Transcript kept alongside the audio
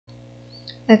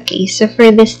Okay, so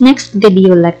for this next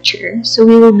video lecture, so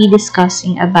we will be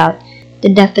discussing about the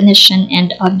definition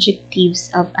and objectives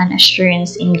of an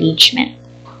assurance engagement.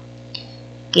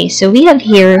 Okay, so we have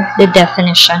here the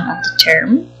definition of the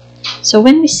term. So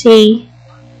when we say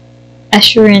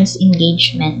assurance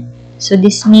engagement, so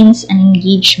this means an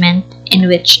engagement in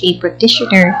which a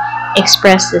practitioner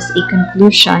expresses a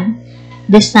conclusion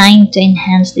designed to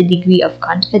enhance the degree of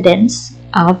confidence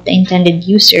of the intended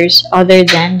users other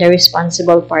than the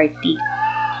responsible party.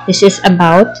 This is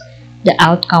about the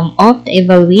outcome of the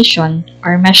evaluation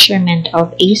or measurement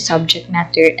of a subject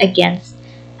matter against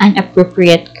an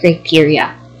appropriate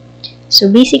criteria.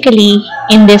 So basically,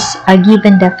 in this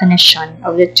given definition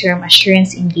of the term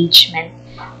assurance engagement,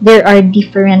 there are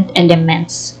different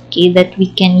elements, okay, that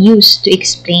we can use to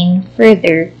explain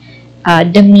further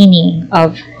the meaning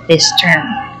of this term.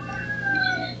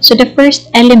 So the first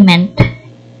element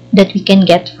that we can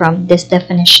get from this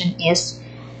definition is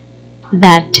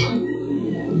that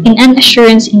in an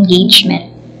assurance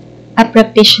engagement, a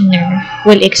practitioner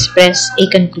will express a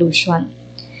conclusion.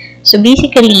 So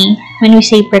basically, when we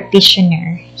say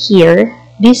practitioner here,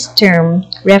 this term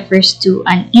refers to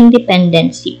an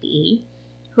independent CPA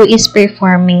who is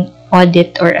performing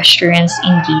audit or assurance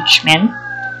engagement.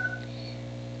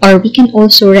 Or we can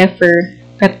also refer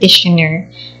practitioner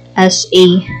as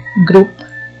a group,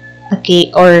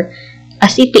 okay, or a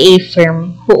CPA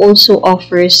firm who also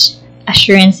offers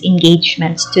assurance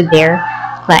engagements to their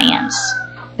clients.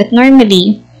 But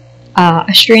normally,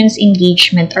 assurance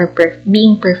engagement are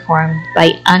being performed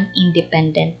by an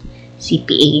independent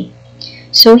CPA.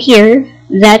 So here,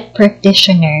 that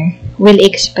practitioner will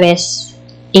express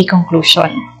a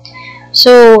conclusion.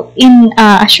 So in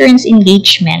assurance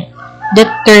engagement, the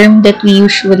term that we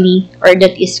usually or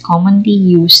that is commonly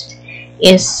used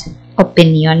is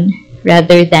opinion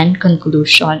rather than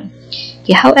conclusion.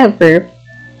 Okay, however,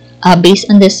 based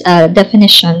on this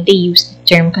definition, they use the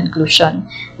term conclusion.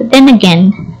 But then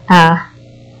again,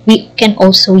 we can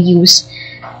also use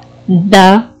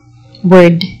the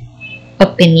word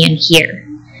opinion here.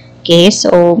 Okay,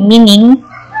 so meaning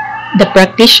the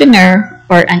practitioner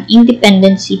or an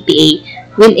independent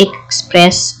CPA will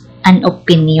express an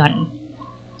opinion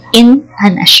in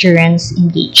an assurance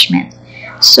engagement.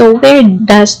 So where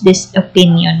does this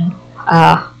opinion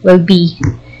will be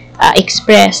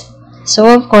expressed? So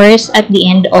of course, at the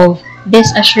end of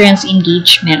this assurance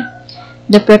engagement,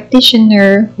 the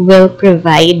practitioner will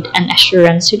provide an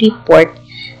assurance report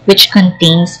which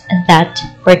contains that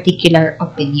particular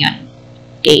opinion.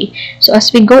 Okay, so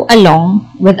as we go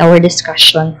along with our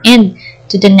discussion and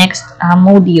to the next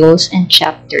modules and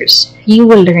chapters, you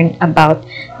will learn about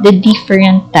the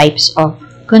different types of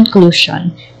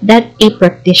conclusion that a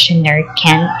practitioner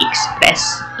can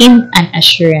express in an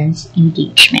assurance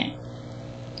engagement.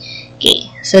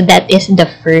 Okay, so that is the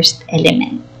first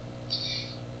element.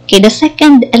 Okay, the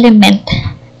second element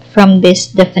from this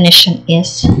definition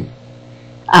is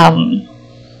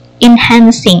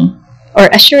enhancing, or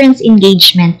assurance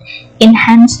engagement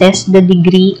enhances the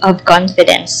degree of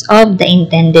confidence of the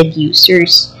intended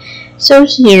users. So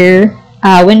here,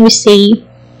 when we say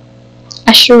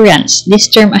assurance, this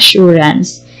term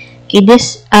assurance, okay,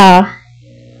 this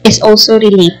is also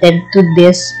related to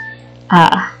this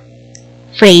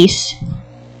phrase,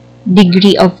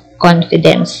 degree of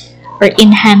confidence, or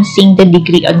enhancing the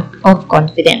degree of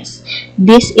confidence.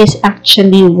 This is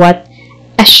actually what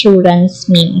assurance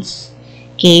means.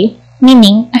 Okay,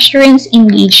 meaning assurance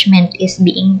engagement is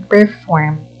being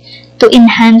performed to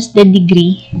enhance the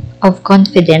degree of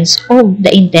confidence of the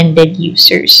intended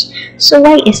users. So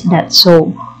why is that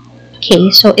so? Okay,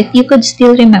 so if you could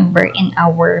still remember in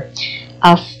our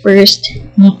first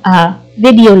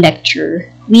video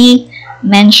lecture, we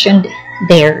mentioned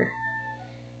there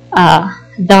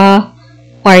the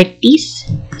parties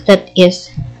that is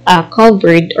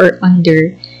covered or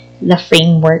under the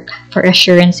framework for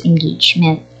assurance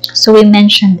engagement. So we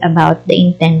mentioned about the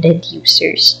intended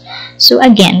users. So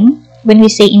again, when we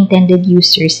say intended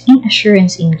users in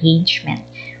assurance engagement,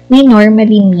 we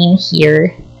normally mean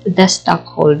here the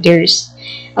stockholders.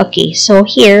 Okay, so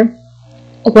here,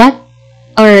 what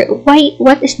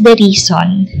is the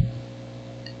reason?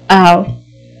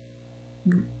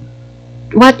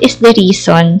 What is the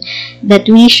reason that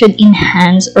we should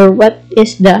enhance, or what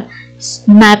is the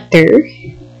matter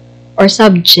or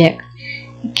subject,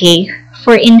 okay,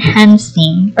 for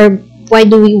enhancing, or why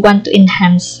do we want to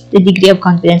enhance the degree of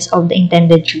confidence of the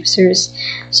intended users?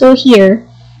 So here,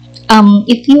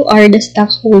 if you are the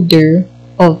stockholder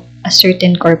of a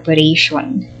certain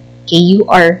corporation, okay, you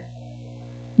are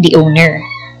the owner.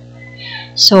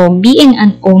 So being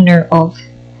an owner of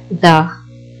the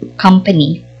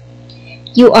company,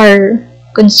 you are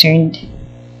concerned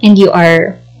and you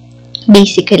are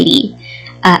basically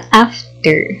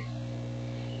after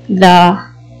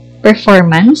the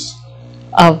performance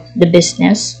of the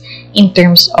business in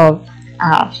terms of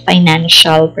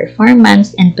financial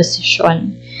performance and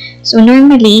position. So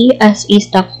normally, as a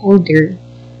stockholder,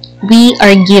 we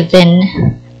are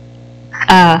given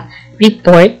a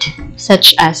report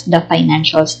such as the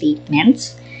financial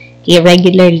statements, okay,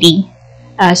 regularly,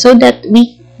 so that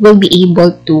we will be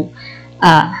able to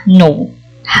know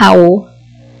how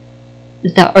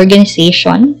the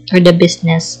organization or the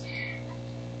business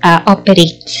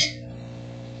operates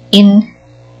in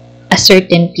a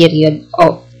certain period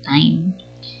of time,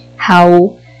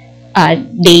 how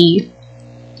they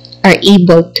are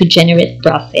able to generate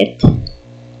profit,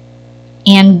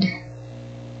 and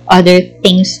other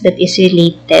things that is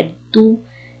related to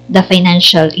the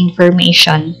financial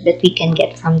information that we can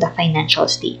get from the financial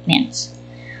statements.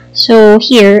 So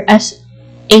here, as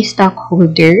a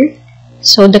stockholder,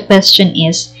 so the question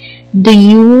is, do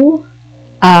you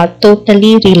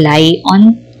totally rely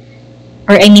on,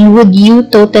 or I mean, would you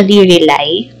totally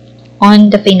rely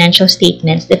on the financial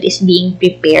statements that is being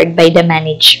prepared by the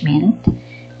management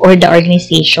or the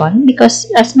organization? Because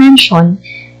as mentioned,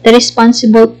 the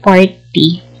responsible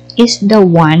party is the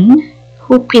one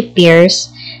who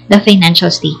prepares the financial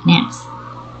statements.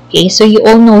 Okay, so you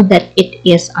all know that it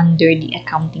is under the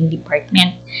accounting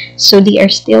department. So they are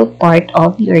still part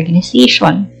of the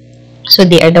organization. So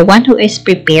they are the one who is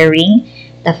preparing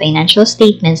the financial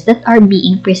statements that are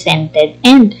being presented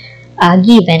and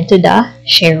given to the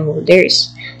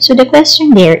shareholders. So the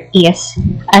question there is,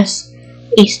 as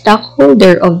a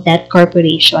stockholder of that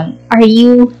corporation, are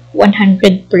you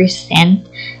 100%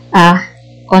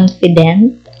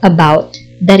 confident about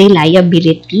the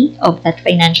reliability of that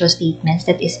financial statements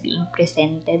that is being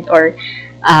presented or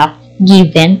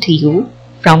given to you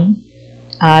from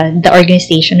the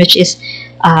organization, which is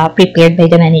prepared by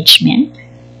the management?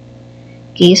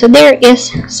 Okay, so there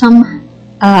is some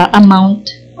amount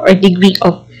or degree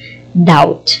of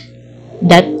doubt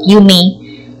that you may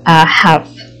have,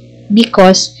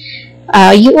 because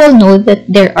you all know that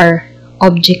there are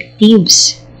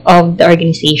objectives of the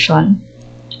organization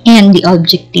and the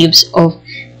objectives of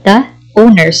the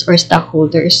owners or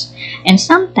stockholders, and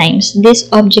sometimes these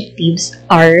objectives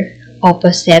are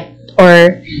opposite,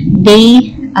 or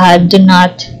they do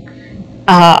not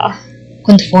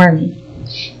conform,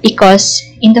 because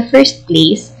in the first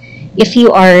place, if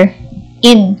you are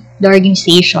in the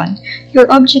organization, your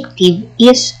objective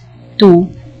is to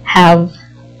have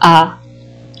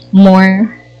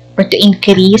more, or to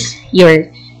increase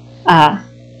your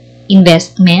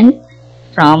investment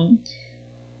from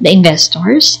the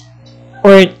investors,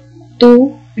 or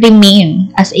to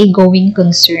remain as a going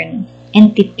concern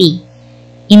entity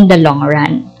in the long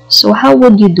run. So how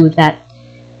would you do that?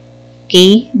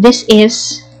 Okay, this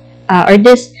is or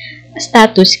this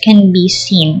status can be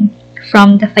seen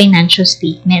from the financial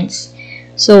statements.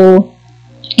 So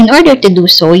in order to do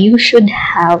so, you should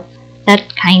have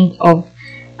that kind of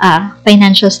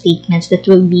financial statements that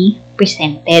will be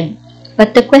presented.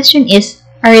 But the question is,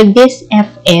 are these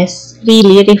FS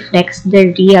really reflects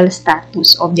the real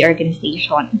status of the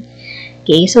organization?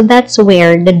 Okay, so that's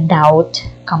where the doubt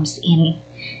comes in.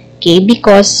 Okay,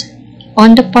 because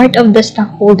on the part of the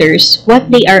stockholders, what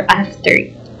they are after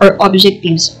or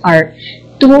objectives are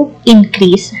to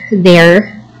increase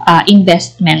their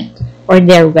investment or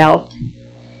their wealth.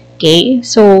 Okay,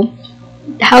 so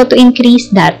how to increase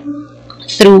that?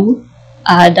 Through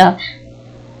the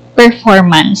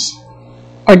performance,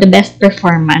 or the best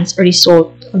performance or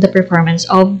result of the performance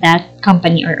of that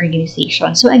company or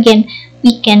organization. So again,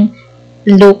 we can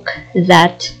look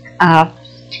that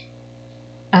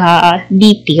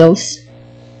details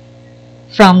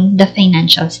from the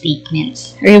financial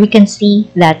statements, or we can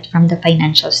see that from the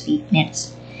financial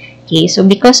statements. Okay, so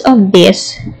because of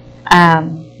this,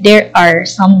 there are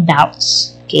some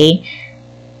doubts, okay,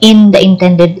 in the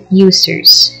intended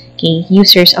users, okay,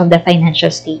 users of the financial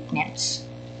statements.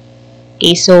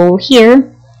 Okay, so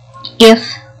here, if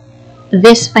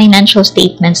these financial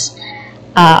statements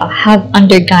have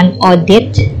undergone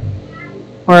audit,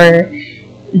 or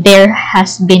there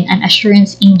has been an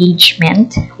assurance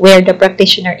engagement where the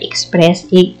practitioner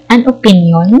expressed an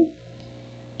opinion.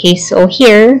 Okay, so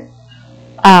here,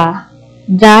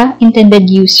 the intended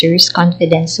user's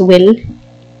confidence will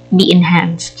be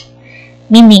enhanced.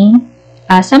 Meaning,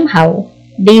 somehow,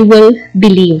 they will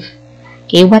believe,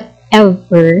 okay,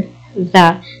 whatever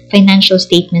the financial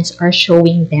statements are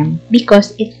showing them,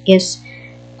 because it is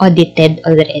audited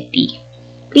already.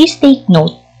 Please take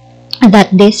note, that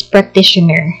this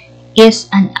practitioner is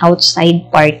an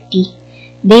outside party.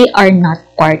 They are not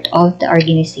part of the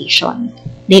organization.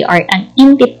 They are an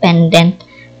independent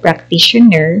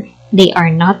practitioner. They are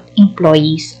not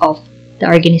employees of the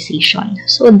organization.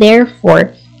 So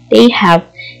therefore, they have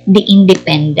the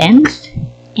independence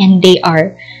and they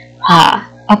are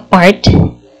apart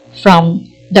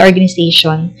from the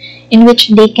organization, in which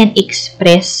they can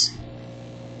express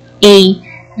a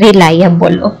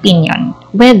reliable opinion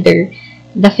whether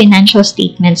the financial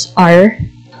statements are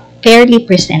fairly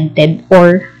presented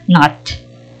or not.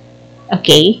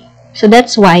 Okay, so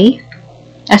that's why,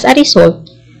 as a result,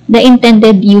 the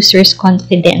intended user's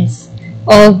confidence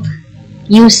of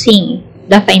using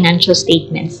the financial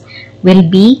statements will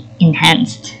be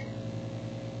enhanced.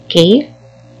 Okay,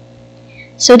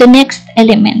 so the next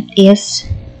element is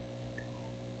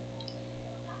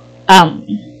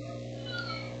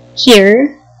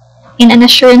here, in an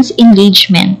assurance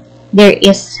engagement, there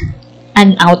is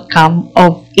an outcome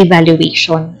of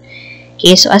evaluation.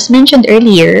 Okay, so as mentioned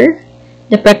earlier,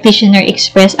 the practitioner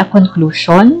express a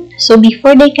conclusion. So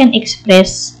before they can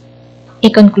express a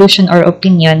conclusion or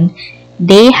opinion,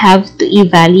 they have to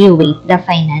evaluate the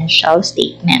financial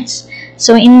statements.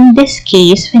 So in this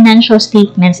case, financial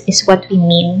statements is what we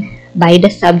mean by the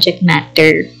subject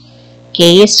matter.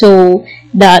 Okay, so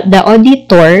the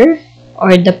auditor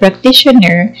or the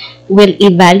practitioner will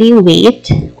evaluate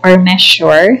or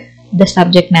measure the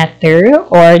subject matter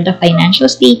or the financial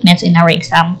statements in our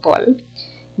example,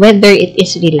 whether it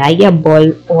is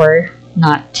reliable or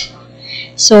not.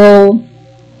 So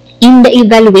in the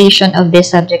evaluation of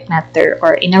this subject matter,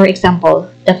 or in our example,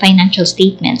 the financial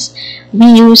statements, we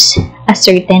use a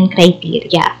certain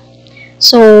criteria.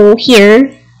 So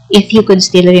here, if you could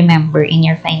still remember in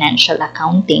your financial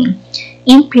accounting,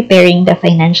 in preparing the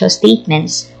financial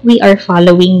statements, we are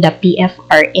following the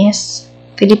PFRS,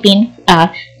 Philippine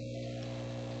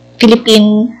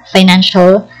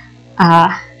Financial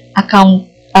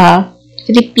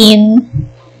Philippine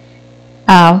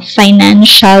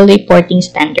Financial Reporting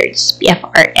Standards,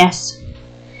 PFRS.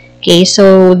 Okay,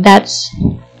 so that's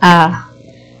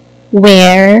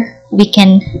where we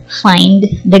can find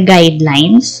the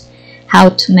guidelines, how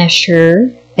to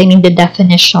measure, the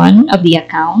definition of the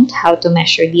account, how to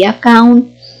measure the account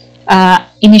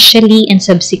initially and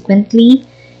subsequently,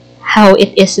 how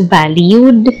it is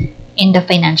valued in the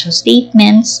financial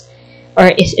statements, or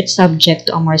is it subject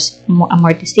to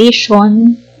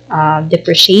amortization,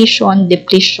 depreciation,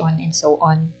 depletion, and so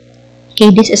on.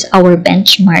 Okay, this is our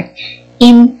benchmark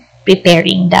in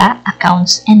preparing the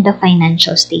accounts and the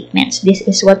financial statements. This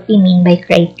is what we mean by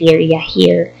criteria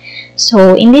here.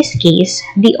 So in this case,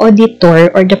 the auditor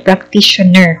or the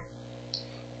practitioner,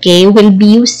 okay, will be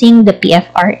using the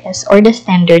PFRS or the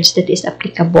standards that is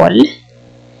applicable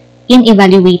in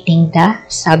evaluating the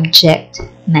subject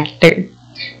matter.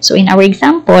 So in our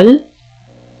example,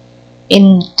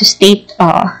 to state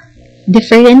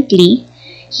differently,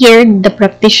 here the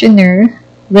practitioner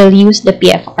will use the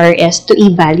PFRS to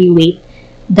evaluate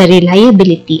the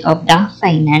reliability of the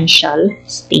financial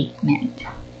statement.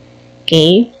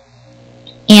 Okay,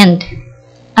 and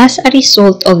as a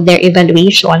result of their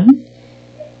evaluation,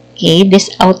 okay,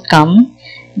 this outcome,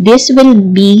 this will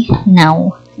be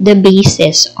now the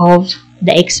basis of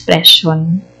the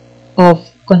expression of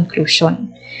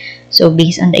conclusion. So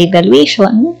based on the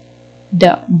evaluation,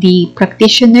 the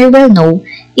practitioner will know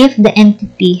if the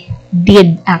entity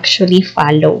did actually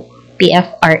follow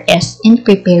PFRS in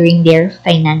preparing their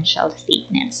financial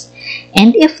statements.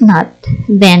 And if not,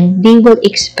 then they will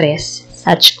express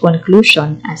such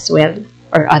conclusion as well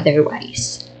or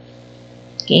otherwise.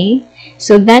 Okay,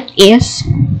 so that is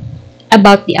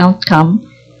about the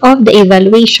outcome of the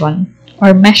evaluation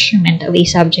or measurement of a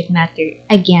subject matter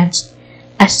against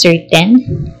a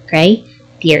certain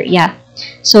criteria.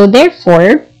 So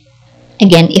therefore,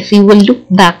 again, if we will look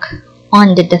back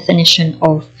on the definition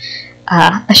of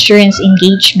assurance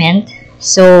engagement,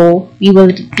 so we will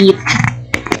repeat.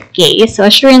 Okay, so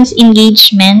assurance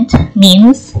engagement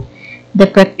means the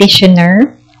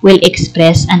practitioner will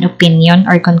express an opinion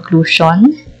or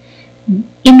conclusion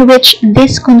in which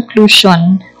this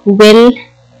conclusion will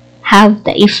have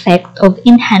the effect of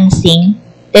enhancing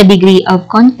the degree of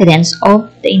confidence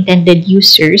of the intended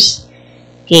users,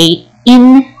 okay,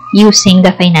 in using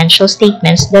the financial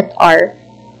statements that are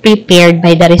prepared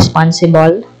by the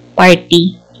responsible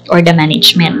party or the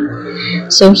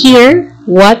management. So here,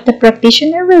 what the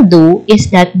practitioner will do is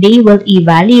that they will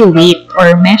evaluate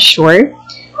or measure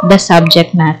the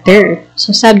subject matter.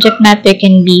 So subject matter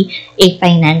can be a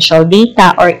financial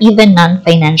data or even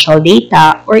non-financial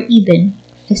data or even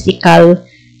physical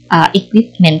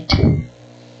equipment.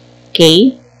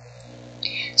 Okay,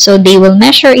 so they will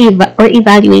measure or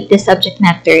evaluate the subject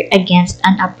matter against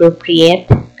an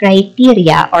appropriate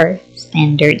criteria or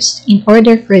standards in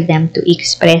order for them to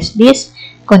express this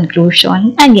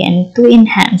conclusion, again, to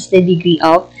enhance the degree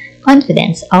of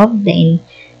confidence of the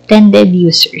intended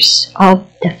users of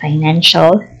the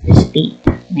financial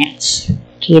statements.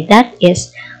 Okay, that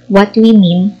is what we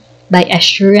mean by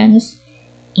assurance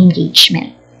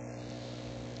engagement.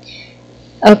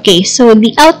 Okay, so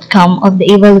the outcome of the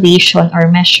evaluation or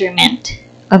measurement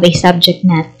of a subject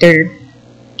matter,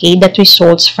 okay, that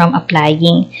results from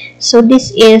applying. So this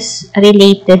is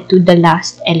related to the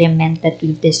last element that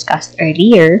we've discussed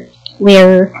earlier,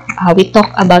 where we talk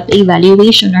about the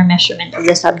evaluation or measurement of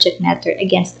the subject matter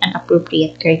against an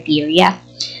appropriate criteria.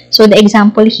 So the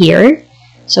example here,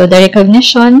 so the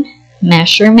recognition,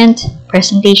 measurement,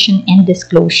 presentation, and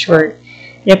disclosure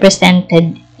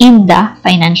represented in the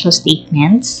financial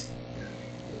statements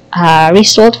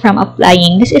result from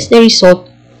applying. This is the result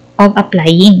of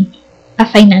applying a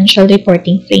financial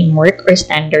reporting framework or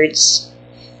standards.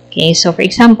 Okay, so for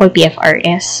example,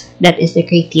 PFRS, that is the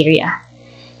criteria.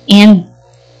 And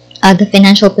the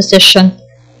financial position,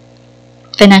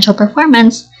 financial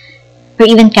performance, or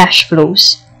even cash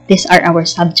flows, these are our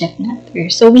subject matter.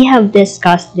 So we have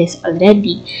discussed this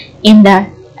already in the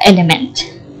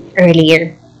element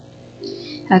earlier.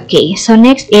 Okay, so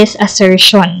next is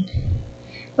assertion.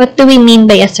 What do we mean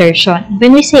by assertion?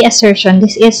 When we say assertion,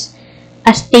 this is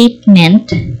a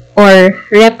statement or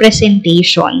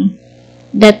representation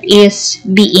that is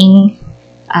being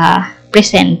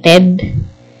presented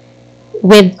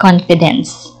with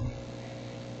confidence.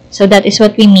 So that is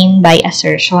what we mean by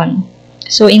assertion.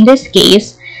 So in this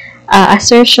case,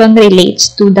 assertion relates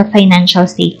to the financial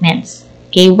statements,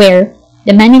 okay, where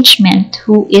the management,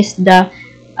 who is the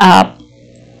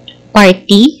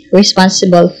party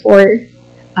responsible for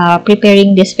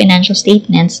preparing these financial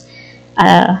statements,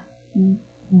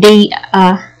 they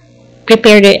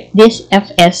prepare this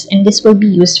FS, and this will be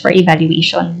used for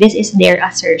evaluation. This is their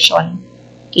assertion.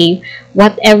 Okay,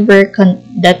 whatever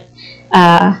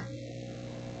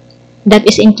that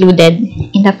is included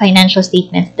in the financial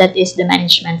statements, that is the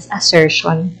management's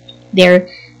assertion, their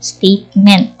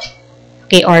statement,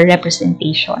 okay, or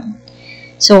representation.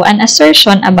 So an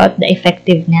assertion about the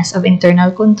effectiveness of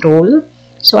internal control.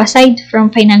 So aside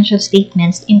from financial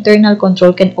statements, internal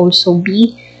control can also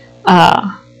be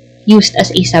used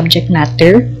as a subject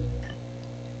matter.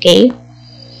 Okay,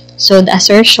 so the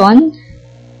assertion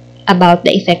about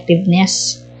the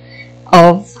effectiveness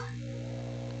of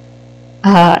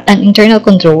an internal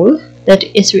control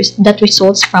that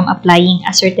results from applying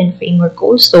a certain framework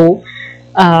also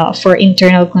for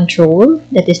internal control,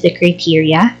 that is the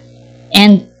criteria,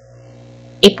 and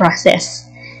a process.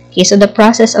 Okay, so the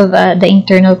process of the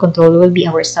internal control will be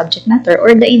our subject matter,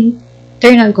 or the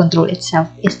internal control itself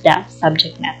is the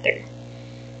subject matter.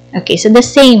 Okay, so the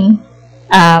same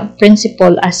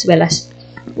principle as well as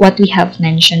what we have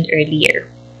mentioned earlier.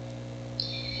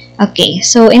 Okay,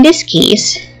 so in this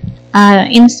case,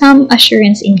 in some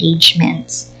assurance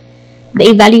engagements, the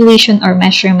evaluation or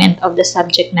measurement of the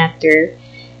subject matter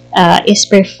is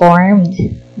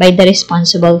performed by the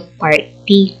responsible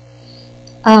party.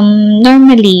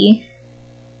 Normally,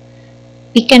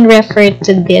 we can refer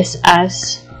to this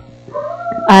as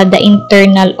the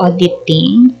internal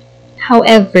auditing.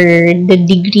 However, the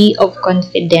degree of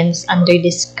confidence under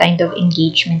this kind of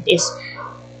engagement is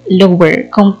lower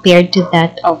compared to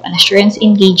that of an assurance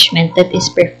engagement that is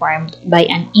performed by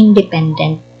an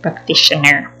independent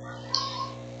practitioner.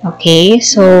 Okay,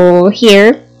 so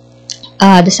here,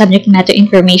 the subject matter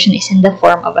information is in the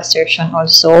form of assertion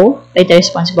also by the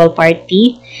responsible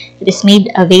party that is made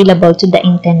available to the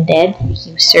intended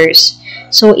users.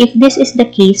 So if this is the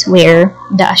case where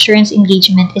the assurance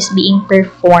engagement is being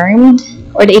performed,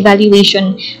 or the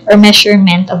evaluation or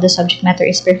measurement of the subject matter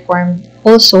is performed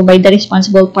also by the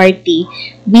responsible party,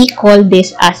 we call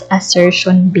this as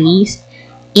assertion-based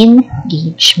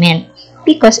engagement.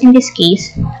 Because in this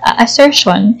case,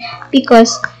 assertion,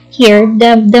 because here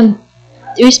the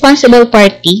responsible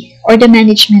party or the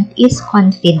management is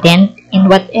confident in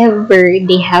whatever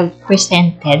they have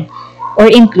presented or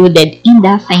included in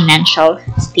the financial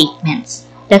statements.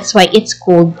 That's why it's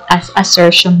called as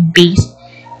assertion-based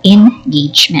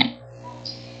engagement.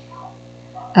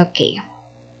 Okay.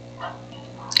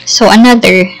 So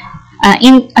another,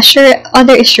 in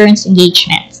other assurance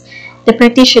engagements, the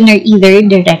practitioner either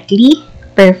directly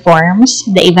performs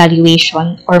the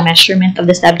evaluation or measurement of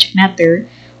the subject matter,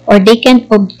 or they can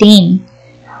obtain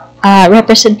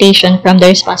representation from the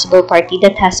responsible party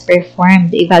that has performed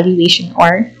the evaluation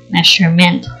or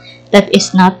measurement. that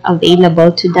is not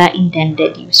available to the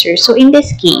intended user. So in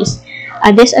this case,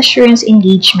 this assurance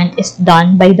engagement is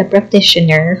done by the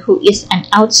practitioner who is an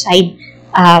outside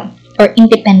or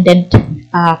independent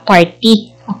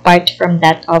party apart from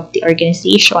that of the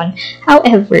organization.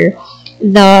 However,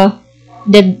 the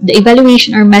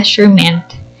evaluation or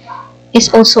measurement is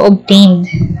also obtained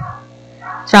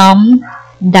from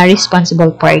the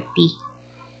responsible party.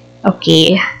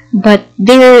 Okay, but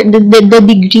the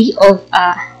degree of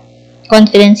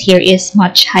confidence here is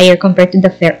much higher compared to the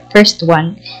first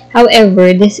one.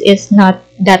 However, this is not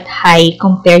that high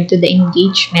compared to the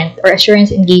engagement or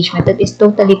assurance engagement that is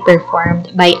totally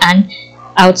performed by an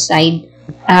outside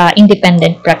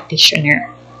independent practitioner.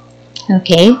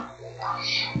 Okay,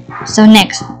 so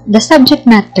next, the subject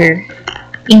matter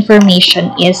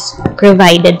information is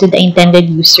provided to the intended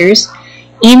users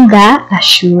in the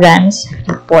assurance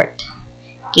report.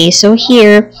 Okay, so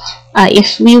here,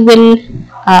 if we will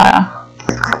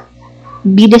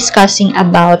be discussing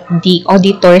about the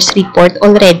auditor's report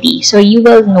already, so you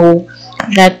will know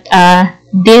that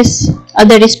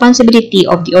the responsibility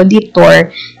of the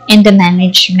auditor and the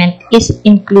management is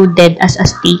included as a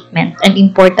statement, an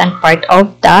important part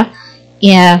of the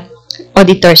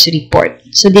auditor's report.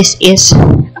 So this is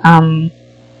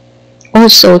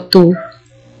also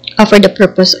for the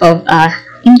purpose of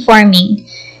informing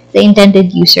the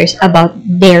intended users about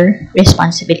their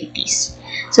responsibilities.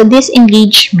 So this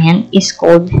engagement is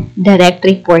called direct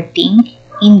reporting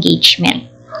engagement.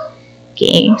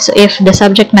 Okay, so if the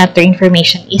subject matter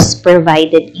information is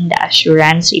provided in the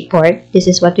assurance report, this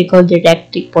is what we call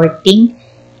direct reporting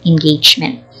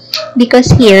engagement.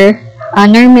 Because here,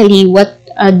 normally what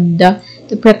the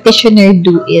practitioner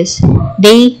do is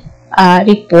they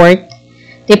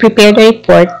prepare the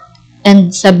report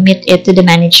and submit it to the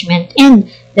management, and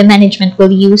the management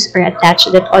will use or attach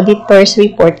that auditor's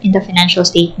report in the financial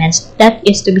statements that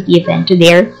is to be given to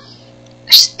their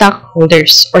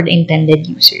stockholders or the intended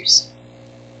users.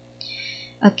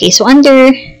 Okay, so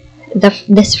under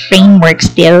this framework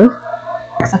still,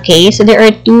 okay, so there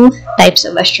are two types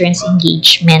of assurance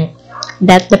engagement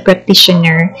that the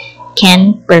practitioner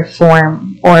can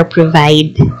perform or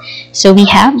provide. So we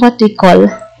have what we call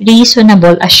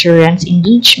reasonable assurance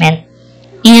engagement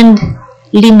and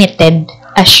limited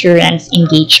assurance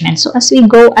engagement. So as we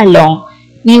go along,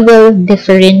 we will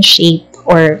differentiate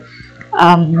or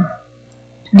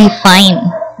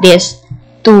define these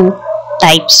two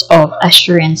types of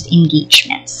assurance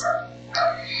engagements.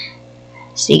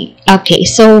 See, okay,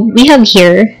 so we have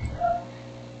here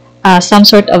some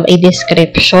sort of a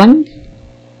description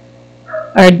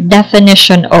or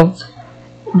definition of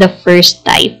the first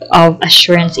type of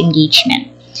assurance engagement.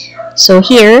 So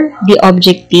here, the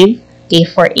objective, okay,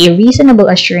 for a reasonable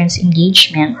assurance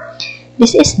engagement,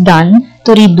 this is done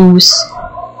to reduce,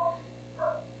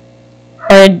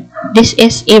 or this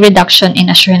is a reduction in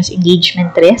assurance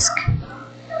engagement risk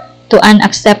to an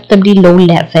acceptably low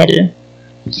level.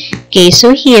 Okay,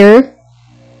 so here,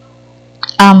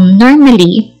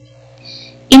 normally,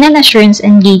 in an assurance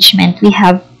engagement, we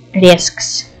have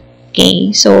risks.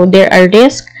 Okay, so there are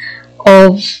risks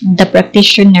of the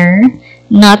practitioner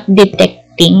not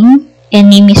detecting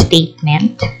any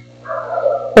misstatement,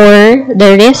 or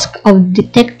the risk of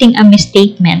detecting a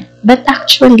misstatement but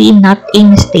actually not a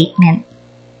misstatement,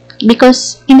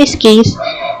 because in this case,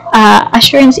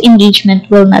 assurance engagement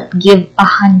will not give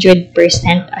 100%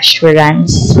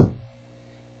 assurance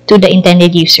to the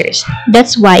intended users.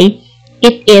 That's why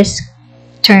it is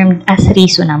termed as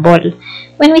reasonable.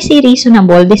 When we say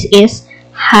reasonable, this is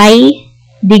high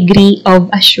degree of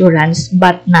assurance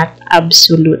but not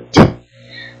absolute.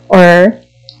 Or,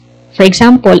 for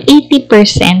example,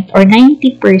 80% or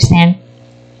 90%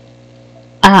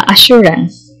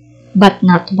 assurance but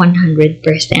not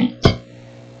 100%.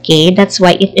 Okay, that's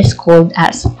why it is called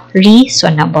as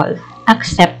reasonable,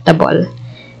 acceptable.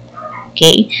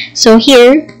 Okay, so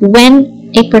here,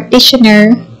 when a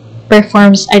practitioner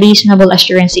performs a reasonable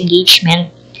assurance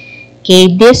engagement,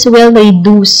 okay, this will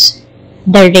reduce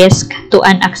the risk to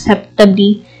an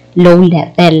acceptably low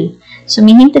level. So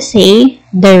meaning to say,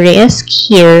 the risk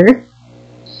here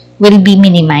will be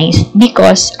minimized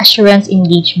because assurance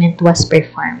engagement was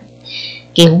performed.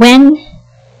 Okay, when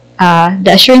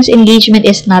the assurance engagement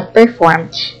is not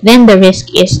performed, then the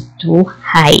risk is too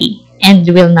high and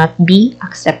will not be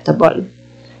acceptable.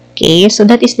 Okay, so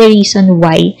that is the reason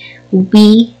why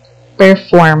we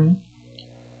perform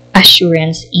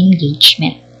assurance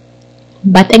engagement.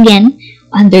 But again,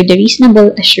 under the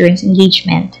reasonable assurance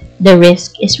engagement, the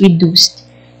risk is reduced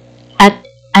at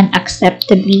an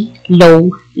acceptably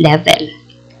low level.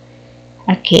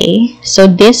 Okay, so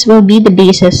this will be the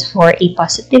basis for a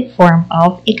positive form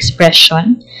of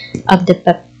expression of the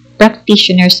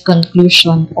practitioner's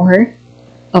conclusion or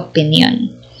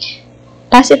opinion.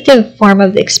 Positive form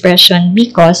of expression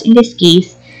because in this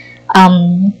case,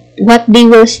 what they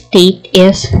will state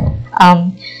is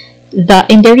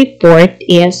in the report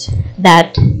is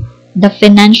that the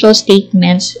financial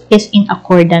statements is in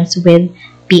accordance with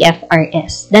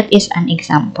PFRS. That is an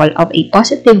example of a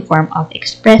positive form of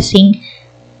expressing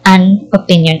an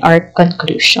opinion or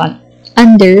conclusion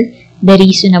under the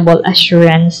reasonable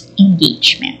assurance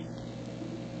engagement.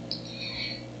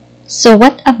 So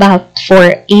what about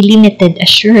for a limited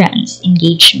assurance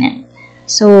engagement?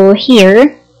 So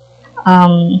here,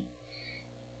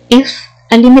 if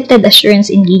a limited assurance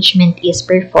engagement is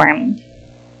performed,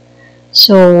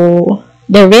 so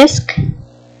the risk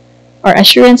or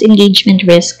assurance engagement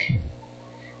risk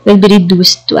will be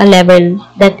reduced to a level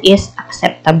that is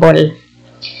acceptable.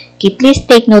 Okay, please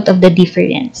take note of the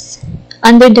difference.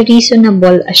 Under the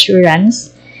reasonable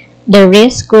assurance, the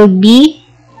risk will be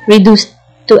reduced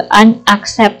to an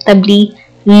acceptably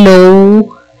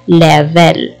low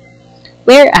level.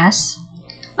 Whereas,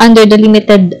 under the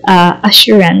limited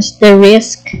assurance, the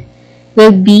risk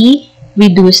will be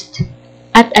reduced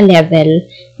at a level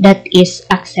that is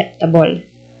acceptable.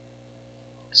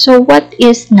 So, what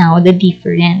is now the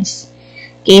difference?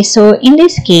 Okay, so in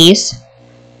this case,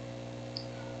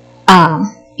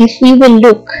 if we will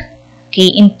look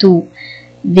into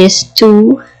these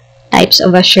two types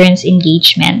of assurance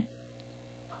engagement,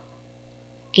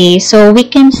 so we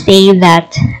can say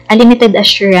that a limited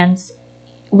assurance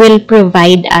will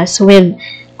provide us with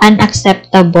an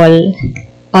acceptable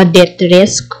audit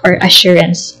risk or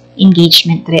assurance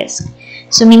engagement risk.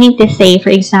 So meaning to say, for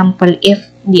example, if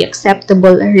the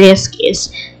acceptable risk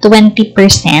is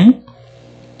 20%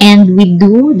 and we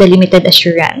do the limited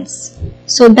assurance,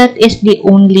 so that is the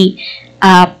only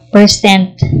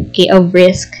percent of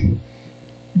risk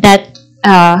that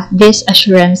this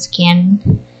assurance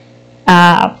can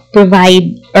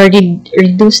provide or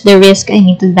reduce the risk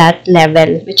to that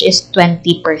level, which is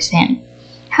 20%.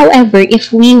 However,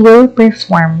 if we will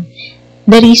perform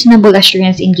the reasonable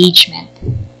assurance engagement,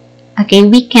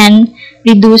 we can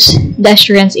reduce the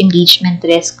assurance engagement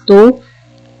risk to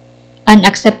an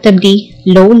acceptably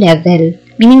low level,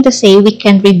 meaning to say we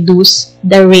can reduce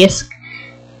the risk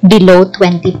below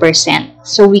 20%.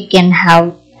 So we can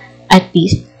have at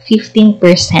least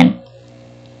 15%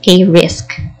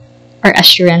 risk or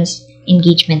assurance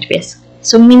engagement risk.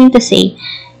 So meaning to say,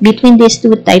 between these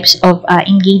two types of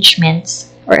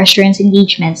engagements or assurance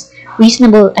engagements,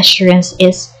 reasonable assurance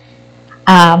is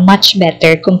much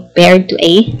better compared to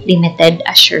a limited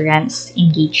assurance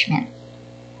engagement.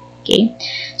 Okay,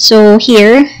 so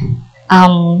here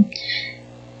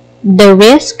the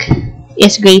risk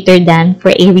is greater than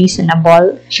for a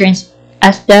reasonable assurance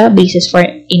as the basis for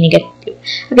a negative.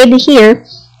 Okay, here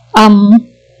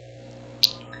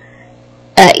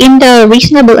in the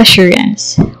reasonable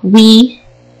assurance, we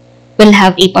will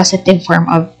have a positive form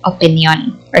of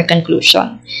opinion or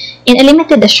conclusion. In a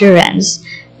limited assurance,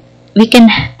 we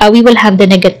will have the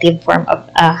negative form of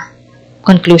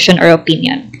conclusion or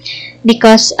opinion.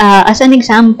 Because as an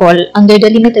example, under the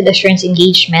limited assurance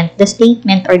engagement, the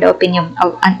statement or the opinion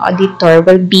of an auditor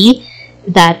will be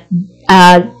that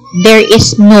there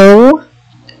is nothing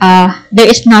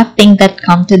that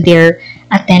come to their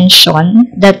attention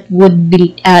that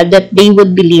they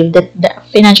would believe that the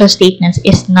financial statements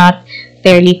is not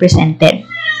fairly presented.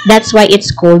 That's why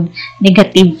it's called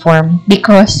negative form,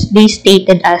 because they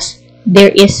stated as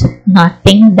there is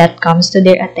nothing that comes to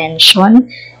their attention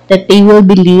that they will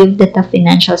believe that the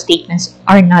financial statements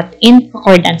are not in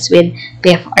accordance with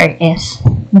PFRS.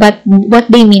 But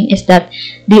what they mean is that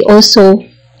they also,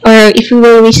 or if we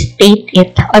will restate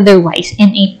it otherwise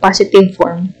in a positive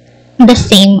form, the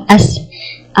same as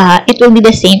it will be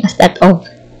the same as that of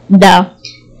the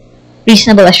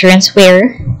reasonable assurance,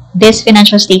 where this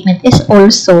financial statement is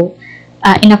also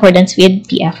in accordance with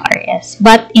PFRS.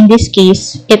 But in this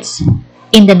case, it's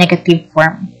in the negative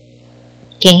form.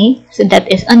 Okay, so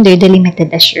that is under the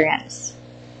limited assurance.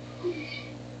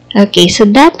 Okay, so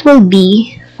that will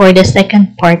be for the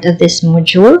second part of this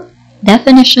module,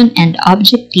 definition and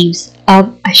objectives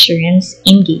of assurance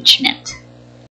engagement.